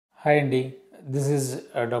Hi Andy, this is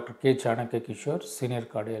Dr. K. Chanakya Kishore, Senior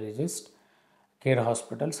Cardiologist, Care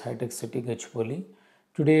Hospitals, HITEC City, Gachipoli.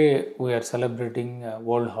 Today we are celebrating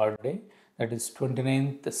World Heart Day. That is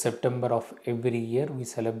 29th September of every year. We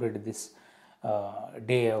celebrate this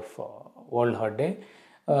day of World Heart Day.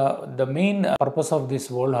 The main purpose of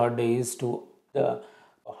this World Heart Day is to the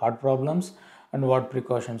heart problems and what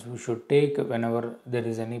precautions we should take whenever there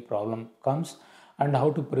is any problem comes, and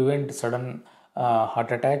how to prevent sudden heart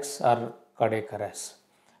attacks or cardiac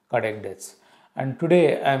deaths. And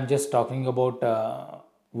today I am just talking about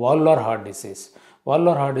valvular heart disease.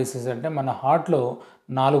 Valvular heart disease అంటే మన హార్ట్లో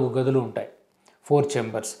 4 గదులు ఉంటాయి, 4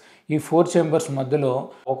 చెంబర్స్. ఈ 4 చెంబర్స్ మధ్యలో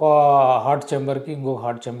ఒక heart చెంబర్కి ఇంకొక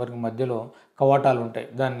heart చెంబర్కి మధ్యలో కవాటాలు ఉంటాయి.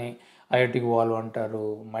 దాన్ని అయోటిక్ వాల్వ్ అంటారు,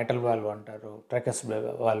 మైటల్ వాల్వ్ అంటారు, ట్రాకెస్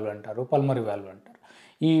వాల్వ్ అంటారు, పల్మరీ వాల్వ్ అంటారు.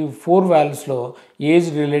 ఈ 4 వాల్వ్స్లో ఏజ్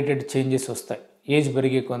రిలేటెడ్ చేంజెస్ వస్తాయి. ఏజ్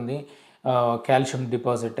పెరిగే కొంది కాల్షియం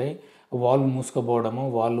డిపాజిట్ అయ్యి వాల్వ్ మూసుకుపోవడము,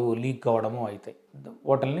 వాల్వ్ లీక్ కావడము అవుతాయి.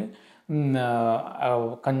 వాటిని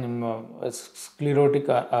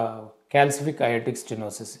స్క్లిరోటిక్ క్యాల్సిఫిక్ aortic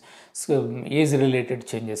stenosis, age related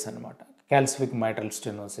changes అనమాట. క్యాల్సిఫిక్ మైటల్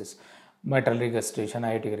స్టెనోసిస్, మైటల్ రిగస్టేషన్,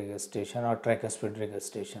 అయోటిక్ రిగస్టేషన్, ట్రైకస్పిడ్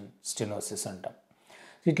రిగస్టేషన్, స్టెనోసిస్ అంటాం.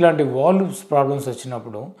 ఇట్లాంటి వాల్వ్స్ ప్రాబ్లమ్స్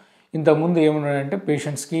వచ్చినప్పుడు ఇంతకుముందు ఏమున్నాయంటే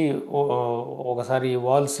పేషెంట్స్కి ఒకసారి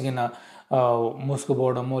వాల్వ్స్ కింద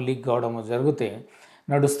మూసుకుపోవడము, లీక్ కావడము జరిగితే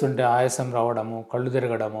నడుస్తుంటే ఆయాసం రావడము, కళ్ళు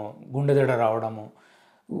తిరగడము, గుండె దడ రావడము,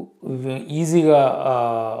 ఈజీగా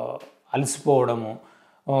అలసిపోవడము,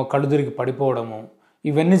 కళ్ళు తిరిగి పడిపోవడము,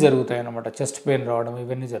 ఇవన్నీ జరుగుతాయి అన్నమాట. చెస్ట్ పెయిన్ రావడం,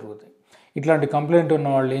 ఇవన్నీ జరుగుతాయి. ఇట్లాంటి కంప్లైంట్ ఉన్న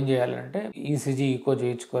వాళ్ళు ఏం చేయాలంటే ఈసీజీ, ఈకో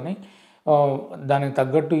చేయించుకొని దానికి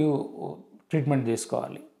తగ్గట్టు ట్రీట్మెంట్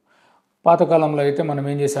చేసుకోవాలి. పాతకాలంలో అయితే మనం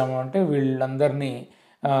ఏం చేసాము అంటే వీళ్ళందరినీ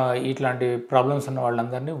ఇట్లాంటి ప్రాబ్లమ్స్ ఉన్న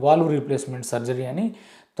వాళ్ళందరినీ వాల్వ్ రీప్లేస్మెంట్ సర్జరీ అని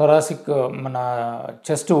థొరాసిక్ మన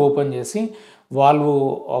చెస్ట్ ఓపెన్ చేసి వాల్వ్,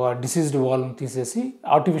 ఒక డిసీజ్డ్ వాల్వ్ని తీసేసి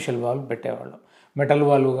ఆర్టిఫిషియల్ వాల్వ్ పెట్టేవాళ్ళం, మెటల్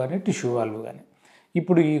వాల్వ్ కానీ టిష్యూ వాల్వ్ కానీ.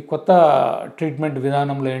 ఇప్పుడు ఈ కొత్త ట్రీట్మెంట్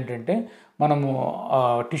విధానంలో ఏంటంటే మనము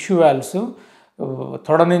టిష్యూ వాల్వ్స్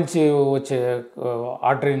తొడ నుంచి వచ్చే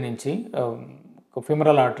ఆర్టరీ నుంచి,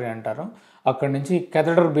 ఫిమరల్ ఆర్టరీ అంటారు, అక్కడి నుంచి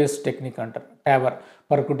కెథెటర్ బేస్డ్ టెక్నిక్ అంటారు, ట్యాబర్,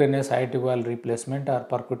 పర్కుటేనియస్ aortic valve replacement are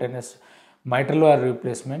పర్కుటేనియస్ మైటల్ valve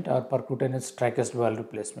replacement are పర్కుటేనియస్ ట్రాకెస్ valve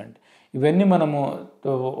replacement. ఇవన్నీ మనము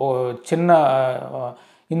చిన్న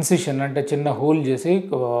ఇన్సిషన్ అంటే చిన్న హోల్ చేసి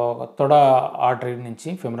తొడ ఆర్టరీ నుంచి,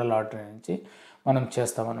 ఫిమరల్ ఆర్టరీ నుంచి మనం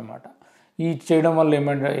చేస్తామన్నమాట. ఈ చేయడం వల్ల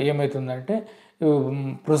ఏమవుతుందంటే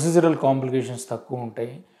ప్రొసీజరల్ కాంప్లికేషన్స్ తక్కువ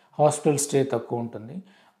ఉంటాయి, హాస్పిటల్ స్టే తక్కువ ఉంటుంది.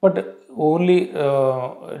 But only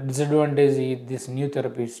disadvantage this new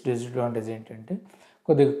therapies disadvantage ఏంటంటే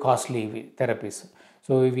కొద్దిగా కాస్ట్లీ ఇవి థెరపీస్.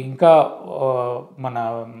 సో ఇవి ఇంకా మన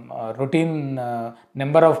రొటీన్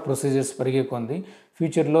నెంబర్ ఆఫ్ ప్రొసీజర్స్ పెరిగే కొంది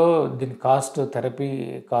ఫ్యూచర్లో దీని థెరపీ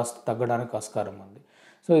కాస్ట్ తగ్గడానికి ఆస్కారం ఉంది.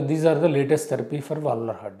 So these are the latest therapy for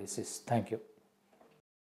valvular heart disease. Thank you.